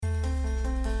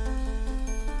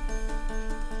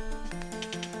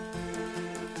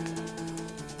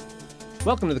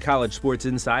Welcome to the College Sports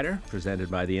Insider, presented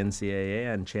by the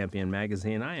NCAA and Champion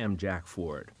Magazine. I am Jack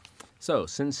Ford. So,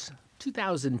 since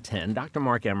 2010, Dr.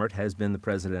 Mark Emmert has been the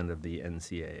president of the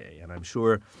NCAA, and I'm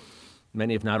sure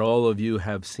many, if not all of you,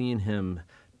 have seen him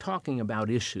talking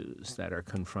about issues that are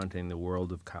confronting the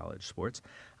world of college sports.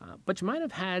 But you might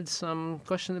have had some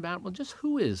question about, well, just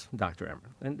who is Dr.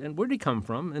 Emmert? And where did he come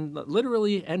from? And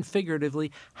literally and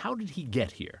figuratively, how did he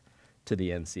get here to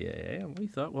the NCAA? And we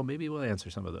thought, well, maybe we'll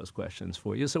answer some of those questions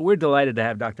for you. So we're delighted to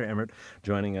have Dr. Emmert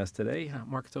joining us today.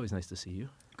 Mark, it's always nice to see you.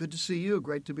 Good to see you.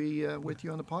 Great to be with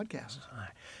you on the podcast.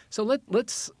 So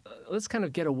let's kind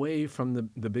of get away from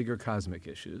the bigger cosmic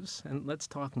issues, and let's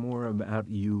talk more about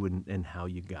you and how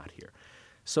you got here.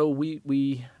 So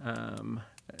we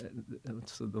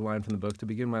it's the line from the book, to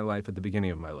begin my life at the beginning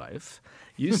of my life.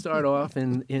 You start off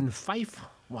in Fife,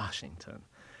 Washington.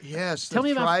 Yes, the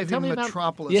thriving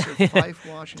metropolis of Fife,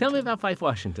 Washington. Tell me about Fife,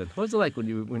 Washington. What was it like when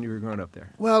you were growing up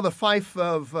there? Well, the Fife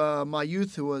of my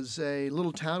youth was a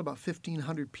little town, about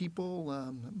 1,500 people,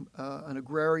 an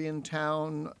agrarian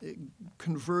town,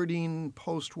 converting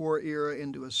post-war era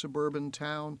into a suburban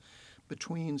town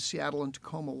between Seattle and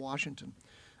Tacoma, Washington.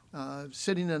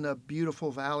 Sitting in a beautiful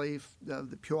valley,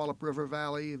 the Puyallup River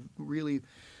Valley, really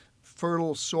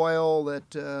fertile soil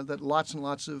that lots and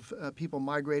lots of people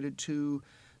migrated to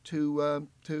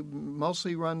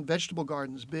mostly run vegetable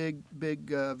gardens, big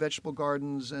vegetable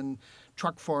gardens and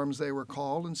truck farms they were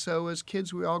called. And so as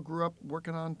kids, we all grew up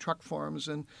working on truck farms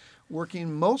and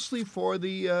working mostly for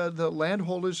the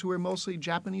landholders who were mostly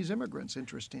Japanese immigrants,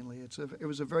 interestingly. It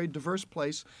was a very diverse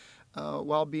place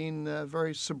while being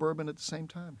very suburban at the same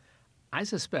time. I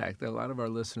suspect that a lot of our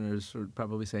listeners are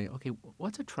probably saying, okay,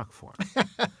 what's a truck farm?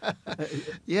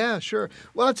 Yeah, sure.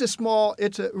 Well,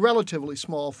 it's a relatively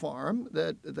small farm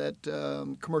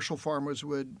that commercial farmers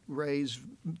would raise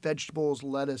vegetables,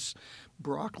 lettuce,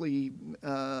 broccoli,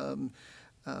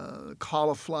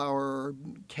 cauliflower,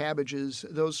 cabbages,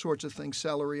 those sorts of things,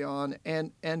 celery on,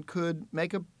 and could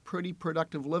make a pretty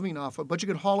productive living off of. But you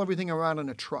could haul everything around in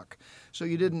a truck. So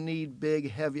you didn't need big,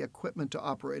 heavy equipment to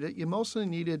operate it. You mostly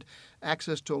needed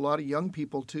access to a lot of young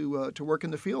people to work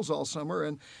in the fields all summer,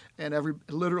 and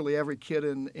literally every kid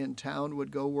in town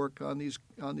would go work on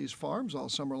these farms all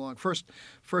summer long. First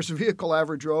vehicle I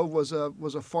ever drove was a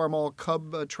Farmall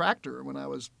Cub tractor when I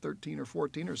was 13 or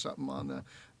 14 or something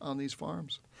on these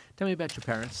farms. Tell me about your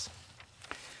parents.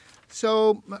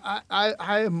 So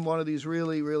I am one of these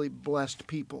really, really blessed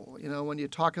people. You know, when you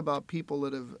talk about people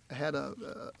that have had a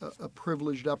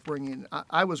privileged upbringing,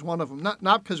 I was one of them.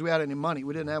 Not because we had any money.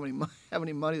 We didn't have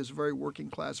any money. It was a very working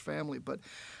class family. But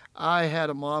I had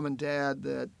a mom and dad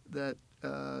that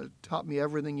taught me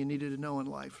everything you needed to know in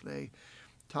life. They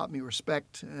taught me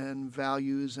respect and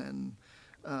values and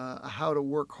how to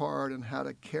work hard and how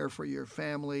to care for your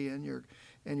family and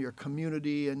your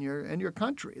community and your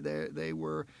country. They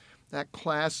were that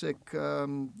classic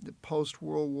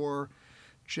post-World War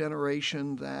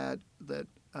generation that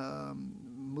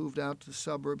moved out to the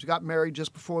suburbs, got married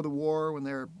just before the war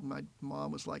when my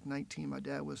mom was like 19. My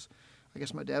dad was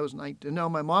 19. No,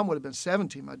 my mom would have been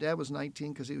 17. My dad was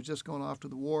 19 because he was just going off to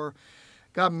the war.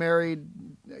 Got married,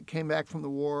 came back from the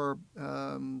war.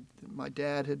 My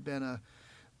dad had been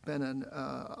an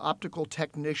optical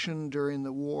technician during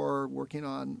the war, working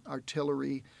on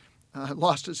artillery.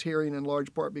 Lost his hearing in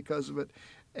large part because of it,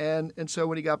 and so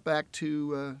when he got back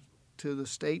to the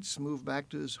States, moved back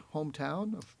to his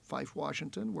hometown of Fife,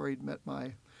 Washington, where he'd met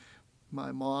my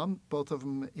mom, both of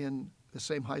them in the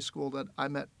same high school that I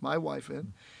met my wife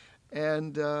in,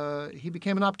 and he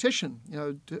became an optician. You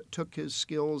know, took his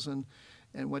skills and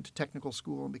went to technical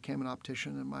school and became an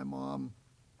optician. And my mom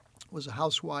was a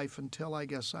housewife until I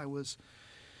guess I was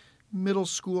middle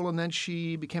school, and then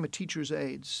she became a teacher's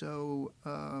aide. So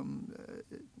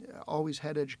always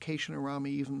had education around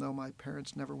me, even though my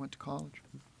parents never went to college.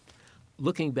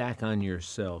 Looking back on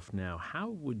yourself now,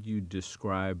 how would you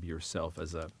describe yourself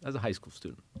as a high school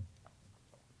student?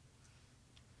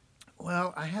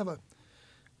 Well, I have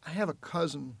a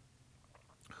cousin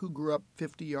who grew up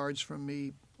 50 yards from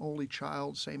me, only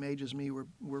child, same age as me. We're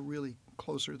really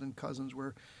closer than cousins.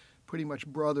 We're pretty much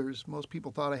brothers. Most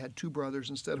people thought I had two brothers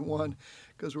instead of one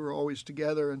because we were always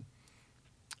together. And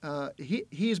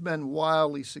he's been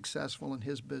wildly successful in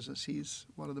his business. He's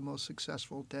one of the most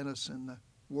successful dentists in the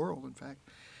world, in fact.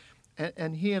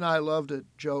 And he and I love to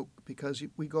joke because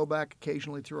we go back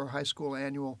occasionally through our high school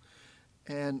annual,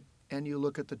 and you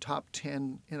look at the top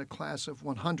 10 in a class of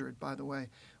 100, by the way.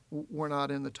 we're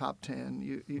not in the top 10.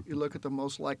 You look at the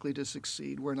most likely to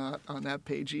succeed. We're not on that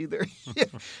page either.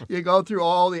 You go through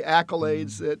all the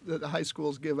accolades that high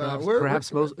schools give out.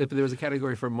 Perhaps if there was a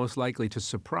category for most likely to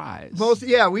surprise.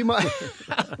 We might.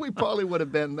 We probably would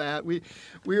have been that. We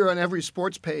were on every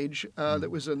sports page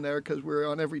that was in there because we were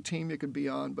on every team you could be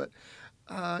on. But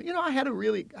I had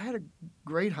a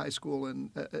great high school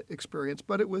experience,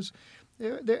 but it was.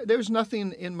 There's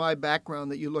nothing in my background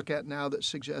that you look at now that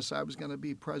suggests I was going to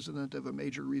be president of a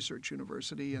major research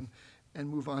university and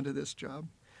move on to this job.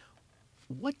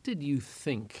 What did you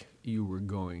think you were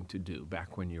going to do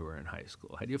back when you were in high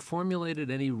school? Had you formulated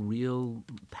any real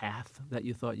path that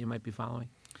you thought you might be following?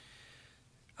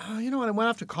 When I went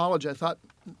off to college, I thought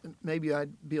maybe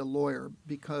I'd be a lawyer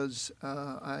because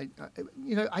I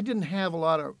didn't have a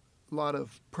lot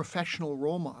of professional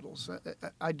role models.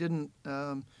 I didn't.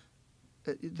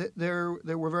 There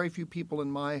were very few people in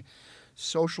my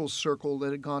social circle that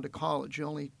had gone to college. The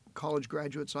only college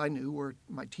graduates I knew were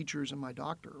my teachers and my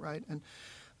doctor, right? And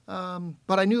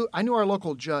but I knew our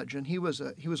local judge, and he was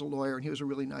a lawyer, and he was a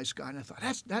really nice guy. And I thought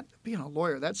that being a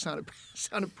lawyer, that sounded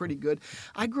pretty good.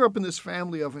 I grew up in this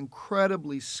family of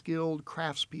incredibly skilled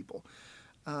craftspeople.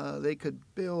 They could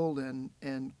build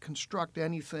and construct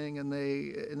anything, and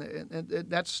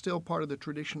that's still part of the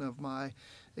tradition of my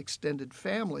extended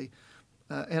family.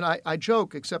 And I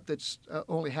joke, except it's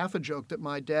only half a joke, that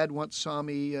my dad once saw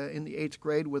me in the 8th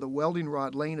grade with a welding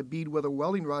rod, laying a bead with a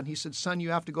welding rod. And he said, "Son,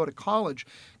 you have to go to college."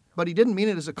 But he didn't mean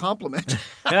it as a compliment.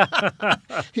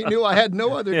 He knew I had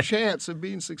no other chance of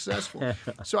being successful.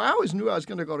 So I always knew I was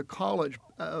going to go to college.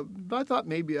 But I thought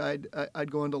maybe I'd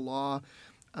go into law.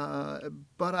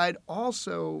 But I'd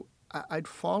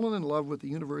fallen in love with the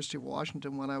University of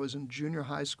Washington when I was in junior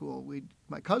high school.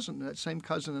 That same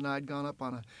cousin and I had gone up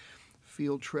on a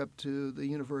field trip to the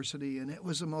university, and it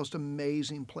was the most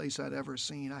amazing place I'd ever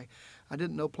seen. I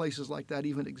didn't know places like that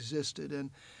even existed, and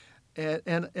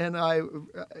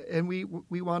we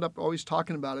wound up always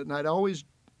talking about it, and I'd always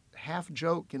half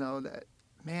joke, that,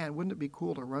 man, wouldn't it be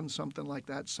cool to run something like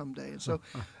that someday? And so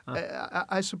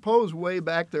I suppose way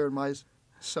back there in my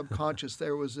subconscious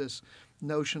there was this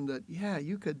notion that, yeah,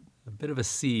 you could. A bit of a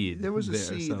seed. There was a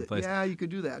seed that, you could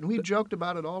do that. And we joked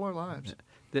about it all our lives.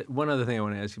 One other thing I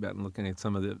want to ask you about, and looking at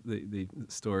some of the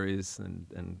stories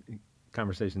and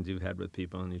conversations you've had with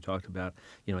people, and you talked about,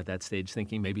 at that stage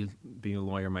thinking maybe being a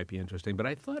lawyer might be interesting.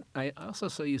 But I also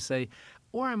saw you say,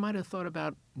 or I might have thought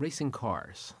about racing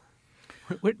cars.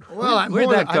 I more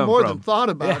than thought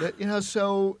about it.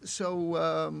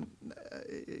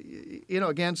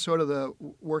 Again, sort of the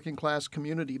working class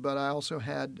community, but I also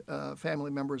had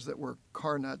family members that were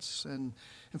car nuts. And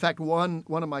in fact, one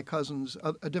of my cousins,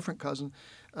 a different cousin,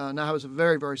 now has a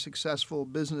very, very successful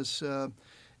business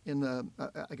in the,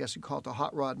 I guess you call it the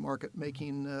hot rod market,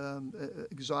 making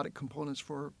exotic components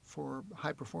for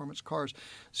high performance cars.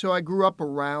 So I grew up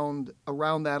around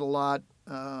that a lot.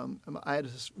 I had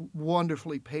this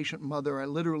wonderfully patient mother. I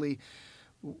literally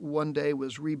one day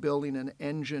was rebuilding an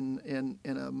engine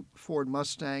in a Ford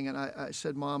Mustang, and I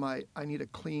said, "Mom, I need a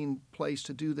clean place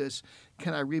to do this.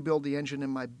 Can I rebuild the engine in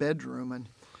my bedroom?" And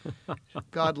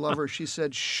God love her, she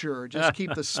said, "Sure, just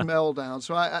keep the smell down."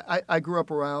 So I grew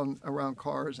up around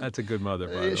cars. That's a good mother,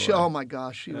 by the way. Oh my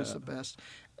gosh, she was the best.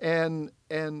 And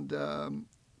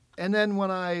then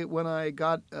when I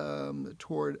got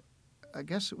toward, I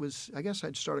guess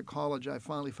I'd started college, I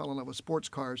finally fell in love with sports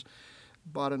cars.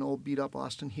 Bought an old beat-up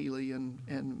Austin Healey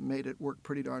and made it work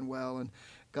pretty darn well, and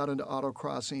got into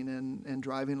autocrossing and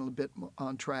driving a little bit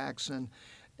on tracks. And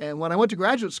when I went to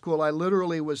graduate school, I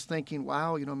literally was thinking,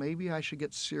 wow, maybe I should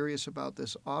get serious about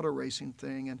this auto racing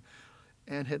thing,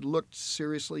 and had looked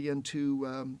seriously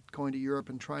into going to Europe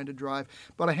and trying to drive.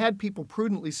 But I had people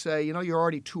prudently say, you're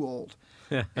already too old.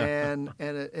 and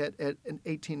at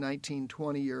 18, 19,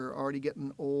 20, you're already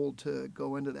getting old to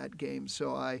go into that game.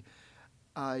 So I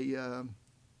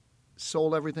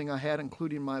sold everything I had,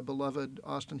 including my beloved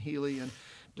Austin Healey, and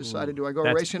decided, do I go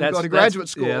racing and go to graduate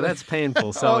school? Yeah, that's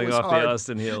painful, selling off the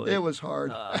Austin Healey. It was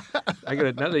hard. Now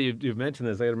that you've mentioned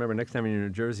this, I got to remember next time you're in New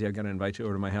Jersey, I've got to invite you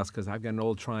over to my house because I've got an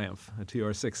old Triumph, a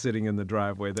TR6 sitting in the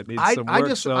driveway that needs some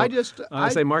work. I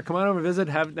say, Mark, come on over, visit,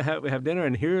 have dinner,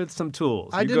 and here are some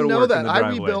tools. I didn't know that.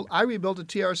 I rebuilt a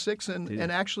TR6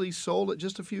 and actually sold it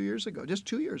just 2 years ago.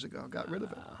 Got rid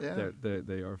of it. Yeah.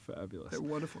 They are fabulous. They're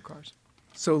wonderful cars.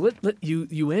 So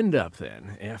you end up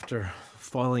then, after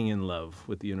falling in love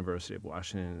with the University of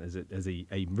Washington as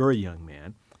a very young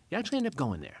man, you actually end up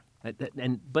going there.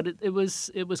 But it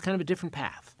was kind of a different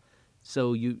path.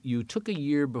 So you took a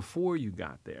year before you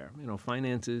got there.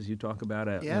 Finances. You talk about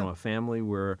a family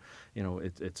where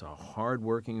it's a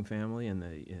hardworking family, and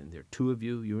there are two of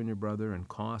you and your brother, and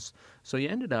costs. So you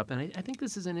ended up, and I think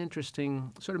this is an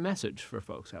interesting sort of message for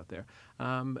folks out there.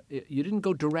 You didn't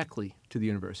go directly to the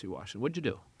University of Washington. What'd you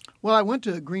do? Well, I went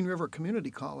to Green River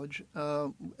Community College.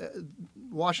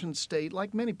 Washington State,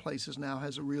 like many places now,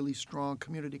 has a really strong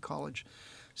community college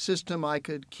system. I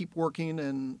could keep working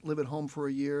and live at home for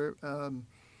a year,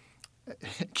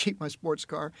 keep my sports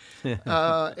car,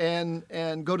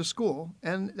 and go to school.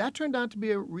 And that turned out to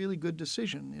be a really good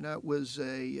decision. It was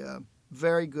a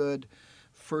very good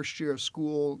first year of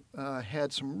school.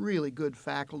 Had some really good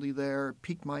faculty there.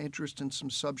 Piqued my interest in some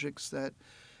subjects that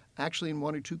actually in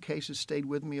one or two cases stayed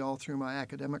with me all through my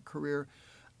academic career,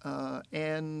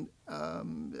 and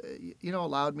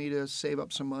allowed me to save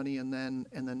up some money and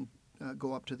then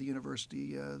go up to the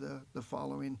university the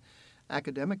following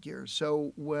academic year.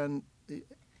 So when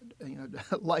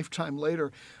a lifetime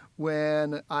later,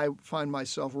 when I find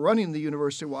myself running the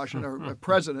University of Washington, or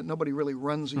president, nobody really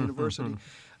runs a university.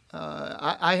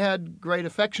 I had great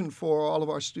affection for all of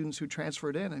our students who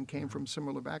transferred in and came from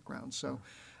similar backgrounds. So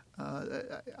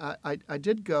I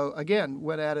did go, again,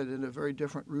 went at it in a very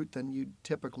different route than you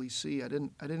typically see. I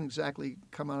didn't exactly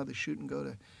come out of the chute and go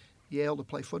to Yale to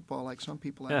play football like some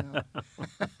people I know.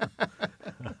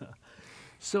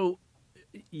 So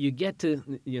you get to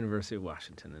the University of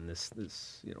Washington and this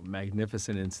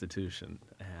magnificent institution,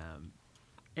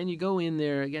 and you go in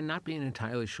there, again, not being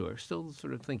entirely sure, still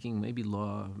sort of thinking maybe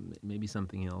law, maybe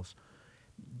something else.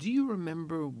 Do you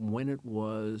remember when it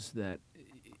was that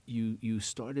you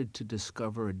started to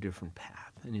discover a different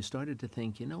path, and you started to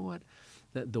think, you know what,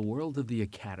 the world of the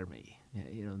academy,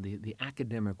 the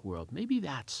academic world, maybe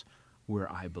that's where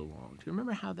I belong. Do you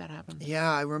remember how that happened? Yeah,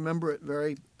 I remember it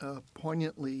very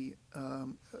poignantly.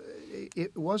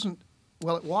 It wasn't,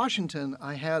 well, at Washington,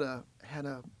 I had a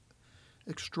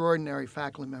extraordinary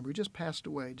faculty member. He just passed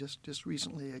away just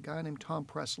recently, a guy named Tom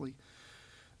Presley,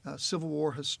 a Civil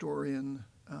War historian.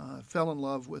 Fell in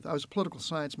love with, I was a political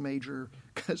science major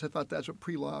because I thought that's what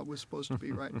pre-law was supposed to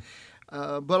be, right?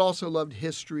 But also loved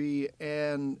history,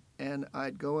 and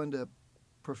I'd go into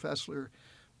Professor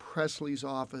Presley's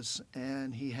office,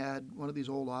 and he had one of these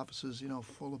old offices,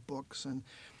 full of books, and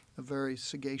a very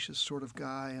sagacious sort of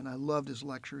guy, and I loved his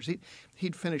lectures.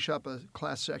 He'd finish up a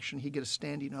class section, he'd get a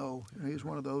standing O. He was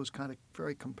one of those kind of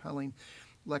very compelling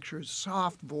lectures,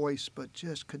 soft voice, but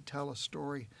just could tell a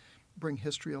story, bring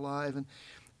history alive.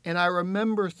 And I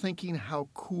remember thinking how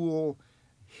cool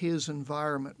his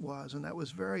environment was, and that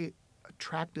was very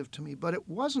attractive to me. But it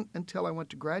wasn't until I went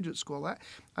to graduate school.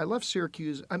 I left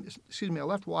Syracuse. I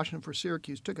left Washington for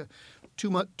Syracuse. Took a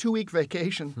 2-week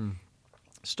vacation.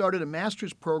 Started a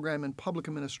master's program in public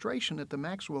administration at the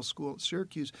Maxwell School at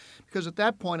Syracuse, because at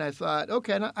that point I thought,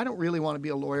 okay, I don't really want to be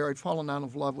a lawyer. I'd fallen out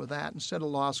of love with that. Instead of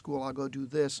law school, I'll go do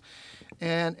this.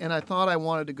 And I thought I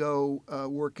wanted to go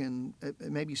work in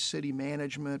maybe city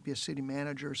management, be a city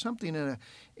manager, or something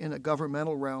in a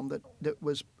governmental realm that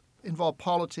was involved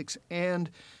politics and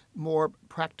more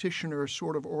practitioner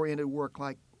sort of oriented work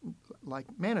like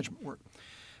management work.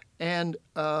 And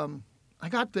I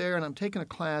got there, and I'm taking a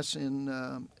class in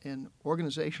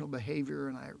organizational behavior,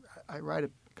 and I write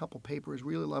a couple papers.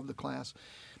 Really loved the class,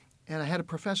 and I had a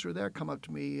professor there come up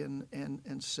to me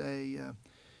and say,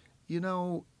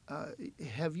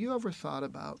 have you ever thought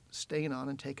about staying on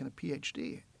and taking a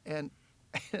PhD? And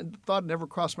the thought never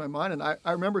crossed my mind, and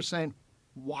I remember saying,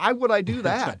 why would I do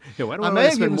that? Yeah, why do I want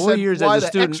to spend more years as a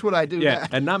student? Why the X would I do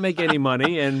that? And not make any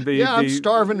money and be... I'm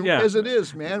starving as it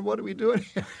is, man. What are we doing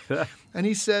here? And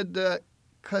he said,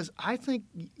 because I think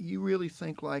you really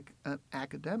think like an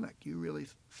academic. You really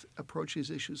approach these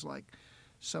issues like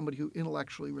somebody who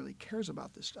intellectually really cares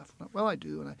about this stuff. Well, I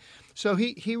do. So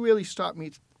he really started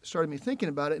me thinking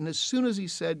about it. And as soon as he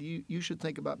said, you should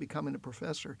think about becoming a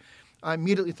professor, I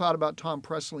immediately thought about Tom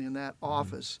Presley in that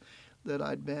office that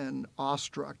I'd been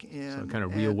awestruck in. So kind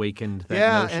of reawakened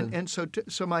that notion. And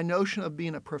so my notion of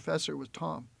being a professor was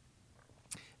Tom.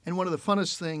 And one of the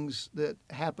funnest things that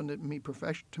happened to me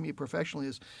professionally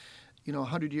is,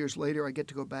 100 years later, I get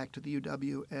to go back to the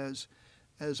UW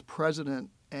as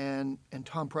president, and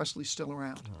Tom Presley's still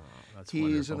around. Oh, that's He's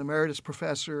wonderful. an emeritus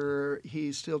professor.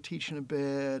 He's still teaching a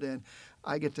bit, and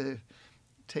I get to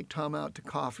take Tom out to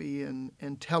coffee and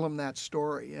tell him that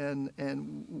story.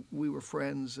 And we were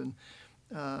friends, and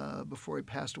before he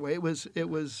passed away, it was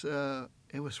very,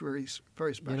 very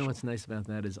special. You know what's nice about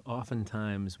that is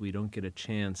oftentimes we don't get a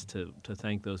chance to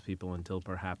thank those people until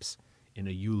perhaps in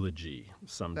a eulogy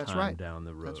sometime right. down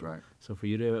the road. That's right. So for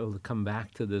you to be able to come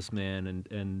back to this man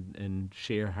and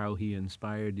share how he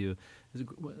inspired you is a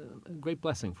great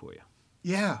blessing for you.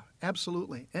 Yeah,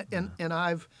 absolutely. And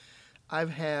I've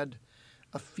had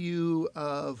a few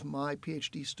of my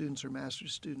PhD students or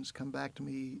master's students come back to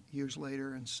me years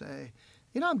later and say,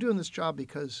 I'm doing this job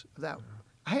because of that.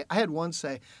 I had one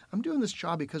say, I'm doing this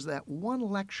job because of that one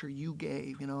lecture you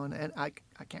gave, and I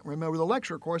can't remember the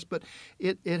lecture, of course, but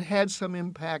it had some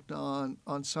impact on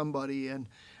somebody, and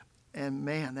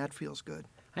man, that feels good.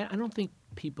 I don't think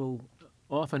people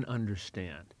often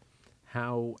understand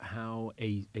how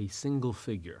a single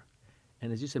figure,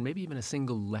 and as you said, maybe even a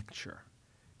single lecture,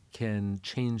 can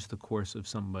change the course of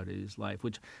somebody's life,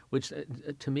 which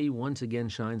to me once again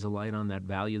shines a light on that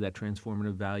value, that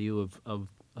transformative value of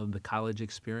the college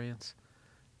experience.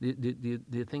 Do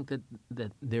you think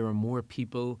that there are more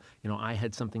people? I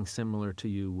had something similar to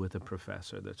you with a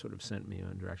professor that sort of sent me in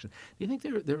a direction. Do you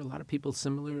think there are a lot of people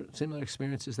similar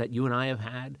experiences that you and I have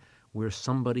had, where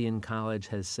somebody in college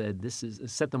has said this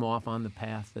is set them off on the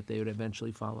path that they would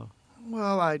eventually follow?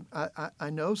 Well, I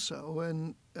know so,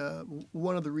 and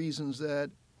one of the reasons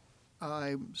that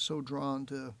I'm so drawn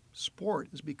to sport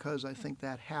is because I think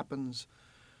that happens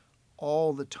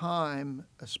all the time,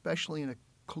 especially in a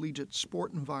collegiate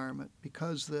sport environment,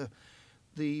 because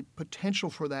the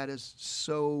potential for that is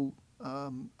so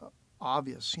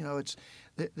obvious. It's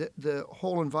the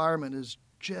whole environment is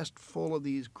just full of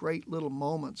these great little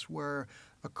moments where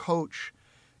a coach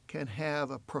can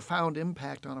have a profound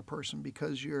impact on a person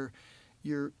because you're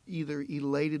either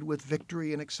elated with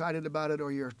victory and excited about it,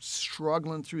 or you're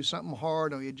struggling through something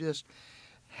hard, or you just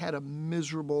had a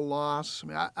miserable loss. I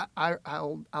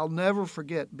mean, I'll never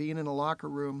forget being in a locker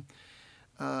room.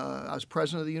 I was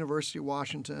president of the University of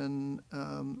Washington.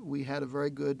 We had a very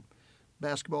good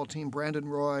basketball team. Brandon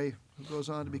Roy, who goes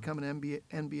on to become an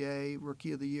NBA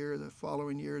Rookie of the Year the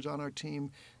following year, is on our team.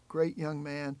 Great young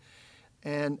man.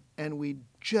 And we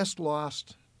just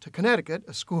lost to Connecticut,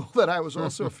 a school that I was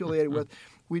also affiliated with.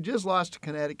 We just lost to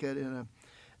Connecticut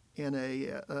in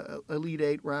a Elite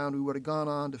Eight round. We would have gone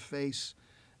on to face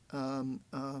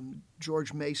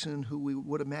George Mason, who we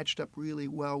would have matched up really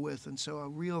well with, and so a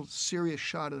real serious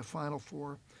shot at a Final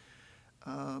Four.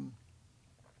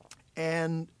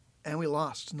 And we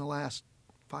lost in the last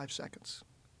 5 seconds.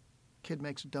 Kid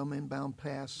makes a dumb inbound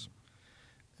pass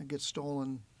and gets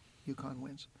stolen. UConn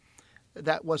wins.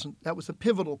 That was a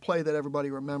pivotal play that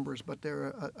everybody remembers, but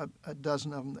there are a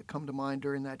dozen of them that come to mind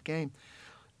during that game.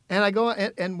 And I go,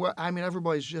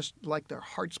 everybody's just like their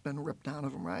heart's been ripped out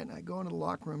of them, right? And I go into the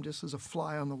locker room just as a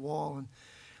fly on the wall.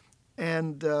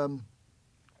 And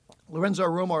Lorenzo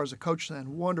Romar is a coach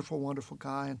then, wonderful, wonderful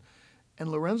guy. And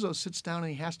Lorenzo sits down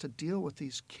and he has to deal with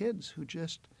these kids who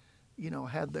just,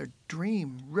 had their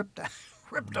dream ripped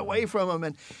away from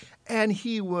them. And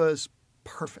he was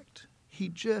perfect. He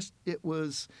just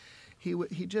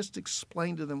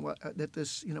explained to them what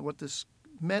this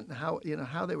meant and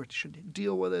how they should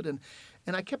deal with it. And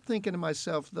I kept thinking to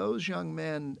myself, those young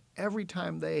men, every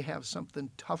time they have something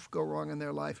tough go wrong in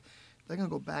their life, they're going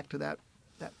to go back to that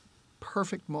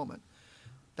perfect moment,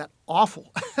 that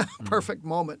awful perfect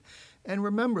moment, and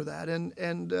remember that. And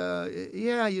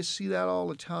you see that all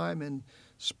the time in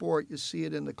sport. You see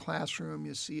it in the classroom.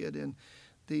 You see it in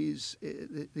these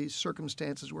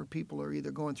circumstances where people are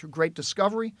either going through great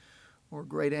discovery or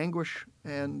great anguish,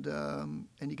 and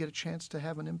you get a chance to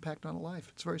have an impact on a life.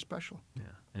 It's very special. Yeah,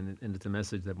 and it's a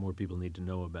message that more people need to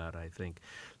know about, I think.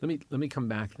 Let me come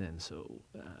back then. So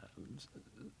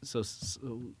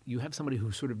you have somebody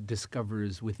who sort of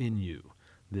discovers within you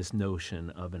this notion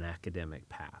of an academic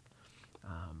path.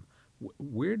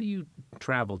 Where do you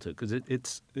travel to? Because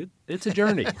it's a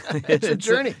journey. It's a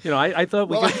journey. I thought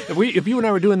if you and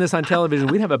I were doing this on television,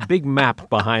 we'd have a big map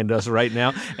behind us right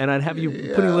now, and I'd have you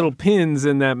putting little pins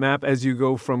in that map as you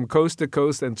go from coast to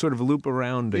coast and sort of loop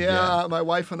around again. Yeah, my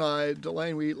wife and I,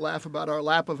 Delane, we laugh about our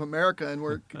lap of America, and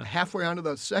we're halfway onto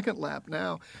the second lap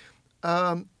now.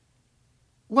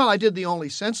 Well, I did the only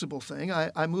sensible thing.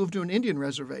 I moved to an Indian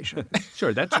reservation.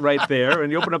 Sure, that's right there.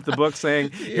 And you open up the book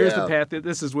saying, here's the path.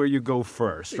 This is where you go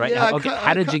first, right? Yeah,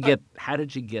 how did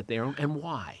you get there, and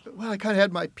why? Well, I kind of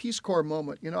had my Peace Corps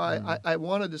moment. I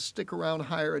wanted to stick around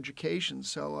higher education,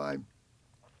 so I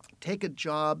take a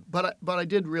job. But I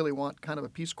did really want kind of a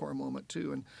Peace Corps moment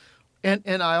too.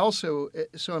 And I also,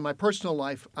 so in my personal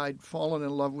life, I'd fallen in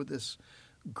love with this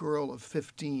girl of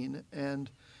 15, and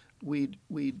we'd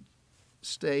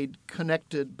stayed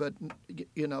connected, but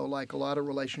like a lot of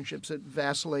relationships, it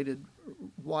vacillated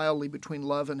wildly between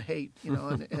love and hate,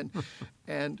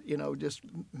 and just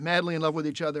madly in love with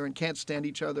each other and can't stand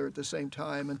each other at the same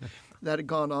time. And that had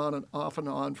gone on and off and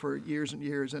on for years and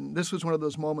years. And this was one of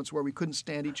those moments where we couldn't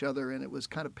stand each other, and it was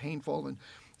kind of painful. And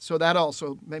so that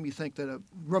also made me think that a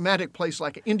romantic place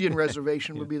like an Indian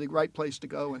reservation would be the right place to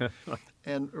go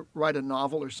and write a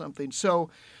novel or something. So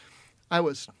I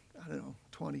was,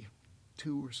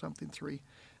 22 or something, 3.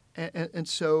 And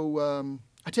so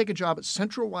I take a job at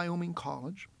Central Wyoming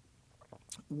College,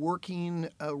 working,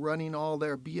 running all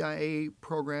their BIA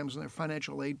programs and their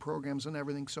financial aid programs and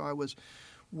everything. So I was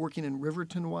working in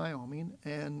Riverton, Wyoming,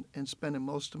 and spending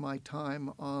most of my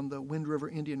time on the Wind River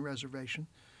Indian Reservation.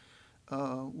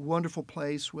 Wonderful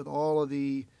place with all of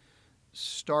the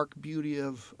stark beauty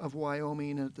of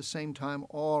Wyoming, and at the same time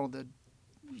all of the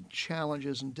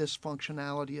challenges and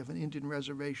dysfunctionality of an Indian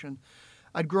reservation.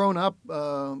 I'd grown up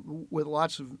with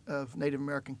lots of Native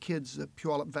American kids. The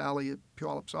Puyallup Valley,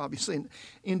 Puyallup's obviously an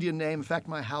Indian name. In fact,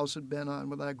 my house had been on,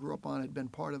 what I grew up on, had been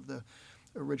part of the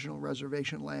original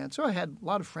reservation land. So I had a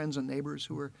lot of friends and neighbors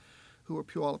who were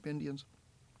Puyallup Indians.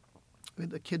 I mean,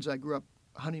 the kids I grew up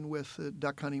hunting with,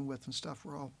 duck hunting with and stuff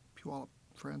were all Puyallup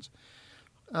friends.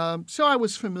 So I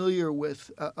was familiar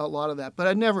with a lot of that, but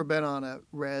I'd never been on a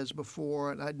res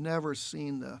before, and I'd never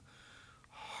seen the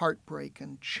heartbreak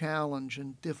and challenge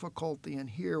and difficulty. And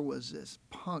here was this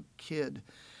punk kid,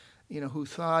 who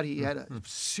thought he had a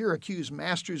Syracuse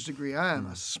master's degree. I am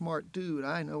a smart dude.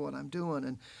 I know what I'm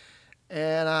doing.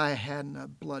 And I hadn't a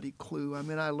bloody clue. I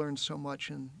mean, I learned so much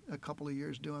in a couple of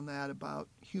years doing that about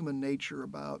human nature,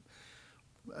 about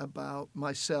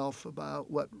myself,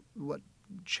 about what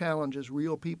challenges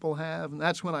real people have. And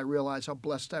that's when I realized how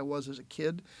blessed I was as a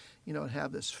kid, to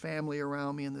have this family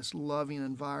around me and this loving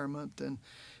environment.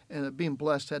 And being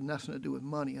blessed had nothing to do with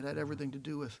money. It had everything to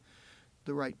do with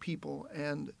the right people.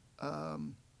 And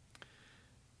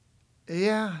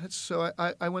so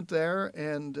I went there,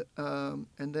 and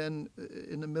then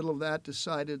in the middle of that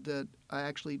decided that I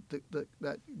actually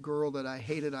that girl that I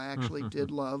hated, I actually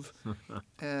did love,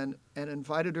 and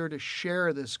invited her to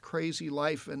share this crazy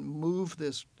life and move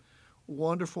this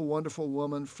wonderful, wonderful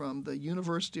woman from the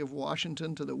University of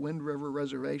Washington to the Wind River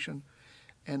Reservation,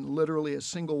 and literally a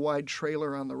single wide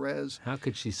trailer on the res. How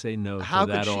could she say no to How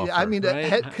that could she? offer? I mean,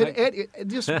 right?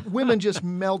 just women just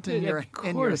melt in your Of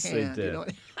hand. course they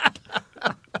did.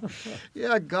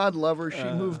 Yeah, God love her. She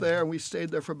moved there, and we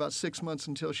stayed there for about 6 months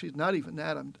until she's not even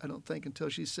that. I don't think until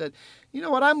she said, "You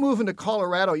know what? I'm moving to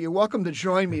Colorado. You're welcome to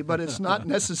join me, but it's not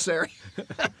necessary."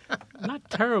 Not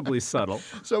terribly subtle.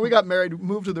 So we got married,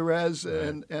 moved to the res,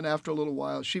 and after a little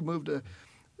while, she moved to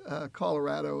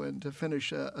Colorado and to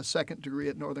finish a second degree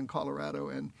at Northern Colorado,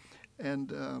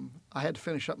 and I had to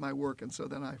finish up my work, and so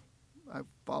then I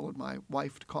followed my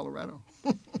wife to Colorado.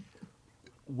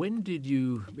 When did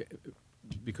you?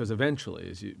 Because eventually,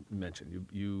 as you mentioned,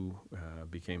 you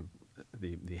became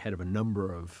the head of a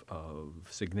number of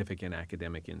significant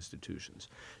academic institutions.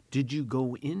 Did you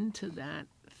go into that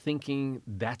thinking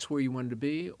that's where you wanted to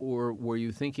be, or were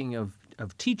you thinking of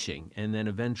teaching, and then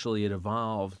eventually it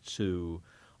evolved to,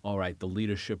 all right, the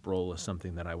leadership role is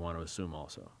something that I want to assume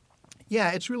also?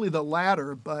 Yeah, it's really the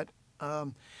latter, but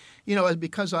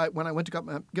because when I went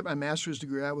to get my master's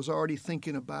degree, I was already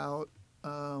thinking about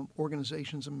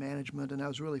organizations and management, and I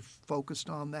was really focused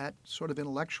on that sort of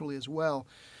intellectually as well.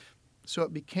 So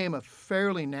it became a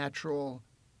fairly natural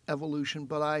evolution.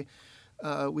 But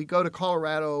we go to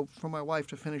Colorado for my wife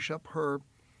to finish up her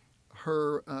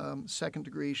second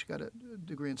degree. She got a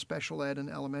degree in special ed and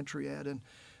elementary ed,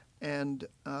 and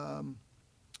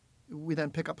we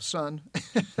then pick up a son.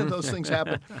 Those things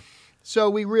happen. So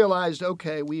we realized,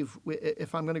 okay,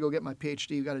 if I'm going to go get my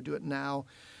PhD, we've got to do it now.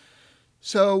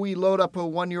 So we load up a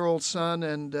 1-year-old son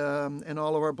and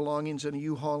all of our belongings in a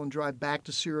U-Haul and drive back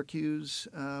to Syracuse,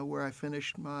 where I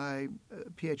finished my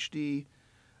PhD,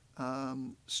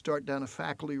 start down a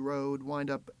faculty road, wind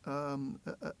up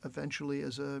eventually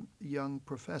as a young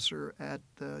professor at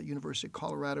the University of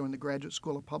Colorado in the Graduate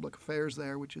School of Public Affairs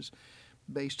there, which is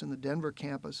based in the Denver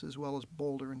campus as well as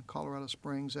Boulder and Colorado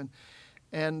Springs.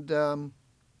 And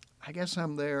I guess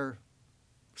I'm there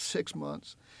 6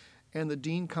 months. And the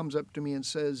dean comes up to me and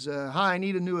says, "Hi, I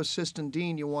need a new assistant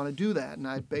dean. You want to do that?" And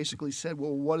I basically said,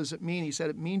 "Well, what does it mean?" He said,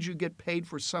 "It means you get paid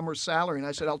for summer salary." And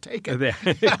I said, "I'll take it."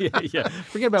 yeah.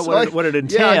 Forget about So what it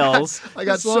entails. I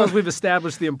got as long as we've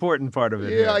established the important part of it.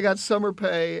 Yeah, here. I got summer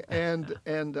pay, and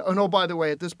oh no, by the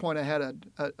way, at this point I had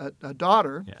a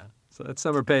daughter. Yeah. So that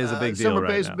summer pay is a big deal Summer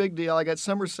right pay is now. a big deal. I got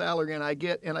summer salary, and I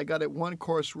got it one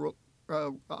course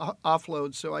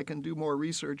offload, so I can do more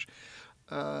research.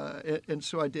 And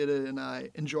so I did it, and I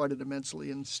enjoyed it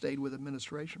immensely and stayed with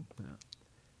administration. Yeah.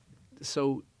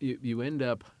 so you end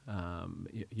up,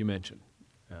 you mentioned,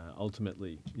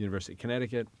 ultimately University of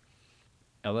Connecticut,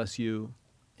 LSU,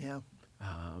 Yeah.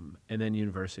 and then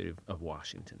University of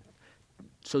Washington.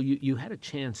 So you had a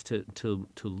chance to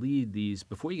lead these,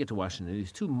 before you get to Washington,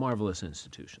 these two marvelous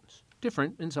institutions.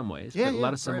 Different in some ways, Yeah, but a yeah,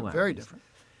 lot of very, similarities. very different.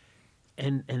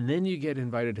 And then you get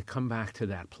invited to come back to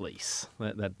that place,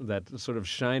 that sort of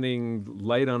shining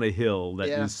light on a hill that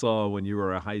Yeah. you saw when you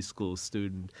were a high school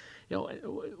student. You know,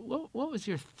 what was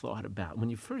your thought about when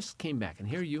you first came back? And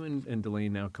here you and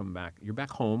Delane now come back. You're back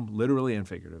home, literally and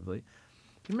figuratively.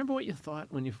 Do you remember what you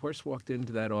thought when you first walked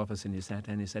into that office and you sat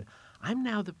down and you said, I'm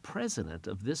now the president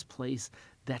of this place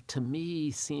that to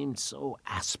me seemed so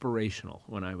aspirational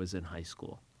when I was in high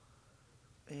school?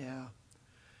 Yeah.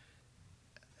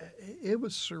 It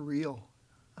was surreal.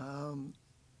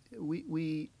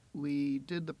 We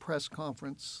did the press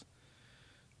conference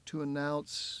to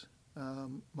announce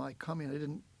my coming. I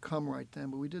didn't come right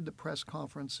then, but we did the press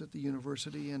conference at the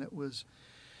university, and it was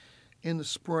in the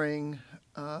spring.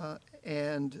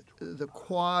 And the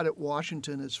quad at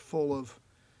Washington is full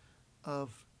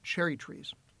of cherry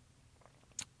trees,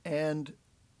 and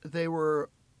they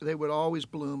would always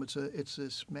bloom. It's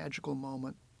this magical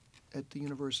moment at the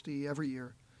university every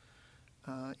year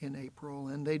in April,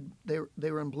 and they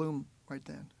were in bloom right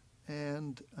then.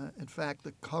 And in fact,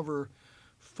 the cover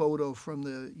photo from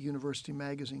the university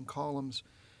magazine columns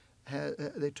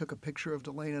they took a picture of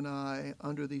Delane and I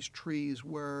under these trees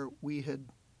where we had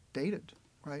dated,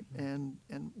 right? And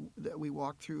that we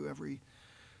walked through every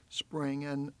spring,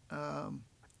 and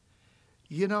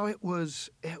it was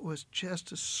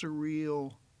just a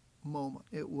surreal moment.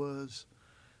 It was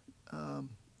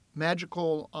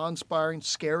magical, awe-inspiring,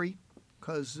 scary,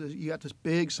 because you got this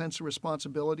big sense of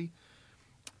responsibility,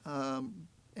 at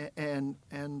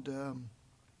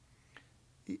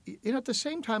the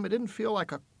same time, it didn't feel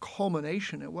like a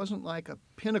culmination. It wasn't like a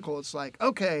pinnacle. It's like,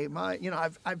 okay,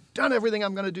 I've done everything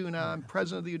I'm going to do now. I'm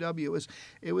president of the UW.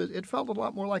 It felt a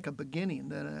lot more like a beginning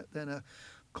than a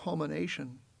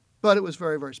culmination, but it was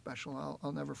very, very special.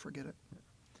 I'll never forget it.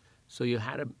 So you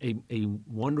had a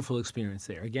wonderful experience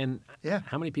there. Again, Yeah.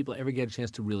 How many people ever get a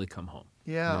chance to really come home?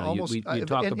 Yeah, almost. You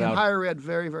talk in about higher ed,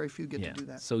 very, very few get to do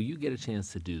that. So you get a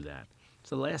chance to do that.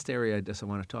 So the last area I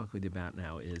want to talk with you about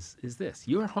now is this.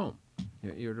 You're home.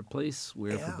 You're at a place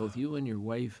where for both you and your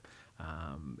wife,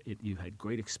 you've had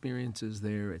great experiences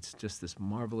there. It's just this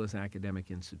marvelous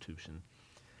academic institution.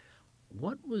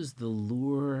 What was the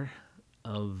lure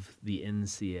of the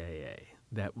NCAA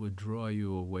that would draw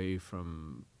you away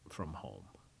from home?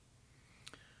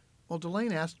 Well,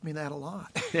 Delane asked me that a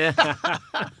lot.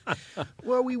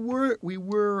 Well, we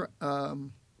were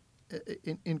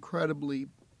incredibly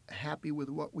happy with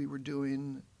what we were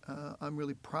doing. I'm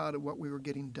really proud of what we were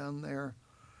getting done there.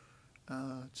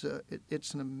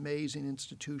 It's an amazing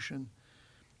institution.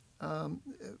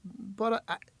 But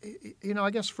I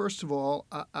guess first of all,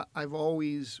 I've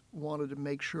always wanted to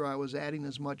make sure I was adding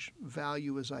as much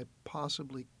value as I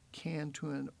possibly can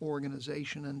to an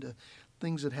organization and to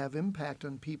things that have impact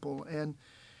on people. And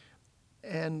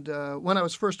when I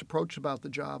was first approached about the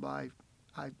job, I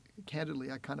candidly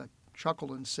kind of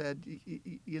chuckled and said,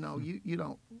 you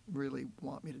don't really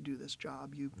want me to do this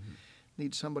job. You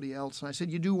need somebody else. And I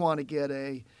said, you do want to get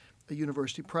a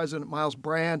university president. Miles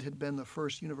Brand had been the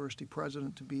first university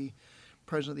president to be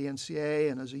president of the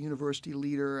NCAA, and as a university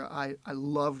leader, I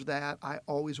loved that. I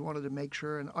always wanted to make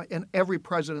sure, and every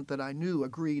president that I knew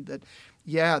agreed that,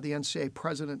 the NCAA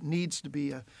president needs to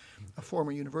be a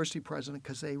former university president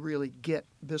because they really get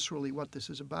viscerally what this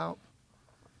is about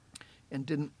and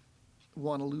didn't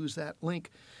want to lose that link.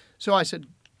 So I said,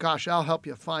 gosh, I'll help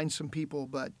you find some people,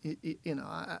 but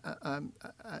I'm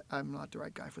not the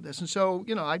right guy for this. And so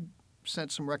I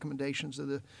sent some recommendations to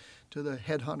the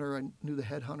headhunter. I knew the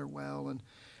headhunter well,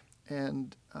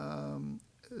 and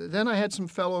then I had some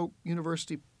fellow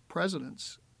university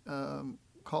presidents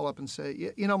call up and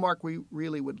say, Mark, we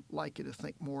really would like you to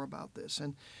think more about this.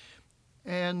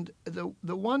 And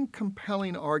the one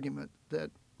compelling argument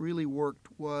that really worked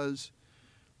was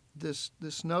this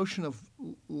notion of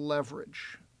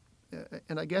leverage.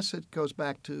 And I guess it goes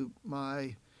back to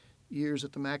my years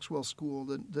at the Maxwell School,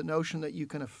 the notion that you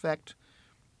can affect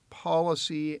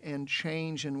policy and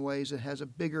change in ways that has a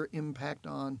bigger impact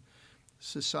on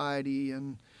society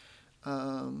and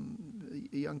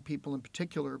young people in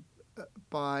particular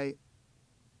by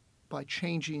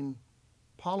changing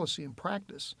policy and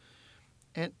practice.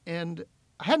 And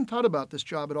I hadn't thought about this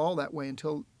job at all that way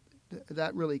until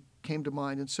that really came to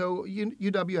mind. And so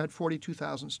UW had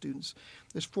 42,000 students.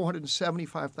 There's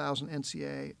 475,000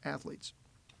 NCAA athletes.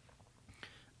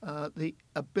 the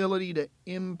ability to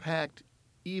impact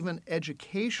even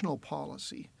educational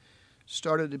policy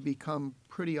started to become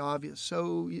pretty obvious.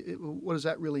 So what does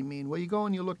that really mean? Well, you go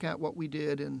and you look at what we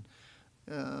did in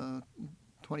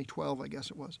 2012, I guess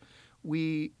it was.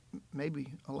 We,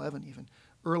 maybe 11 even,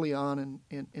 early on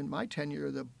in my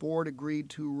tenure, the board agreed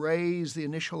to raise the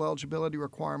initial eligibility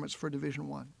requirements for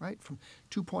Division I, right, from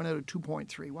 2.0 to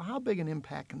 2.3. Well, how big an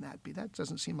impact can that be? That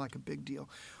doesn't seem like a big deal.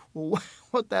 Well,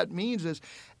 what that means is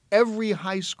every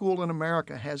high school in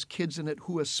America has kids in it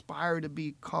who aspire to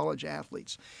be college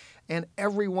athletes. And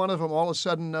every one of them all of a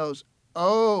sudden knows,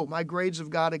 oh, my grades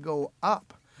have got to go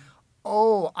up.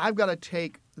 Oh, I've got to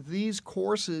take these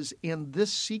courses in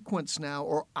this sequence now,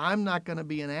 or I'm not going to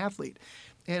be an athlete.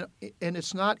 And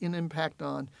it's not an impact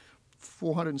on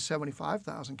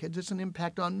 475,000 kids. It's an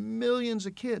impact on millions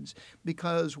of kids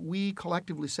because we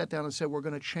collectively sat down and said we're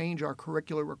going to change our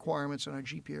curricular requirements and our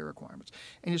GPA requirements.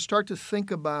 And you start to think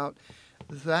about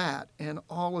that, and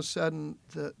all of a sudden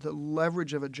the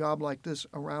leverage of a job like this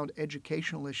around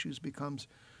educational issues becomes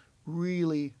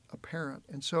really apparent.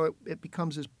 And so it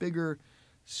becomes this bigger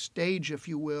stage, if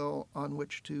you will, on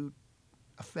which to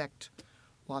affect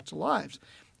lots of lives.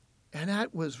 And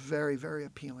that was very, very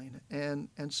appealing. And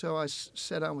so I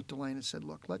sat down with Delane and said,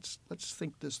 look, let's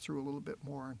think this through a little bit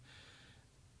more.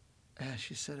 And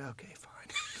she said, okay,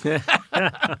 fine.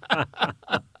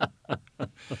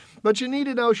 But you need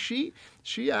to know she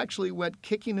actually went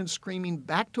kicking and screaming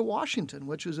back to Washington,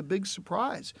 which was a big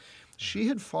surprise. She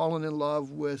had fallen in love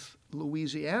with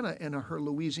Louisiana and her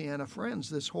Louisiana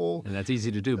friends. This whole and that's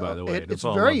easy to do, by the way. It's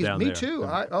very easy. Me too.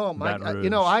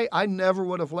 I never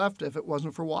would have left if it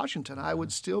wasn't for Washington. I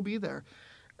would still be there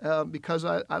because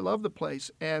I love the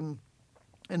place and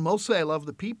mostly I love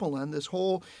the people and this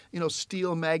whole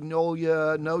steel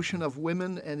magnolia notion of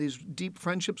women and these deep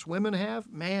friendships women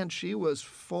have. Man, she was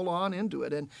full on into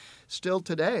it, and still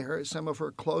today, some of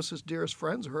her closest, dearest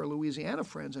friends are her Louisiana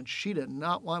friends, and she did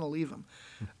not want to leave them.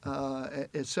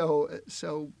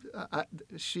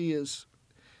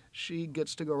 She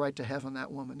gets to go right to heaven,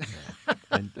 that woman.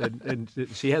 and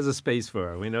she has a space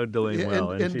for her. We know Delane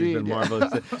well, and indeed, she's been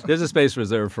marvelous. There's a space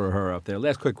reserved for her up there.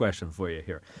 Last quick question for you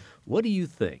here. What do you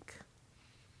think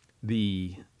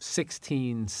the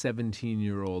 16,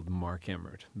 17-year-old Mark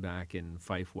Emmert back in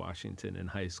Fife, Washington in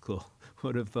high school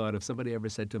would have thought if somebody ever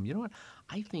said to him, you know what,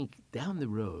 I think down the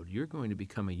road you're going to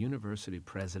become a university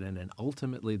president and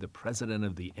ultimately the president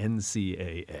of the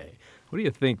NCAA? What do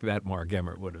you think that Mark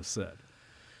Emmert would have said?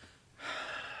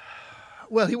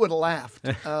 Well, he would have laughed.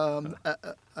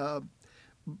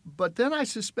 But then I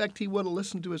suspect he would have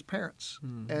listened to his parents.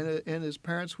 And his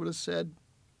parents would have said,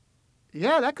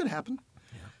 yeah, that could happen.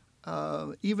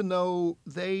 Yeah. Even though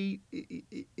they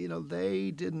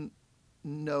didn't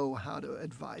know how to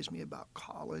advise me about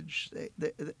college.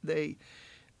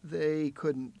 They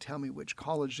couldn't tell me which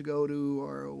college to go to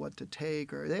or what to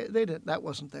take, or they didn't. That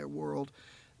wasn't their world.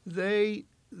 They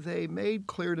made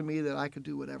clear to me that I could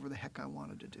do whatever the heck I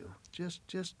wanted to do.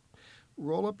 Just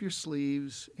roll up your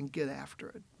sleeves and get after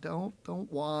it. Don't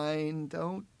whine.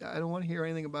 I don't want to hear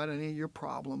anything about any of your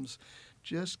problems.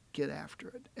 Just get after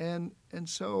it. And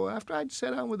so after I'd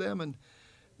sat down with them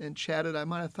and chatted, I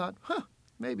might have thought,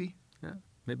 maybe. Yeah.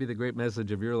 Maybe the great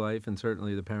message of your life, and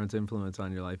certainly the parents' influence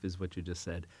on your life, is what you just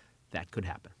said. That could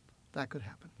happen. That could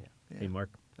happen. Yeah. Hey, Mark,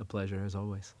 a pleasure as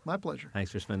always. My pleasure. Thanks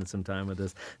for spending some time with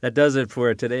us. That does it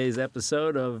for today's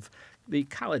episode of the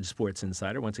College Sports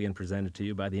Insider, once again presented to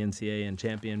you by the NCAA and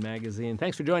Champion Magazine.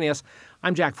 Thanks for joining us.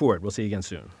 I'm Jack Ford. We'll see you again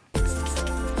soon.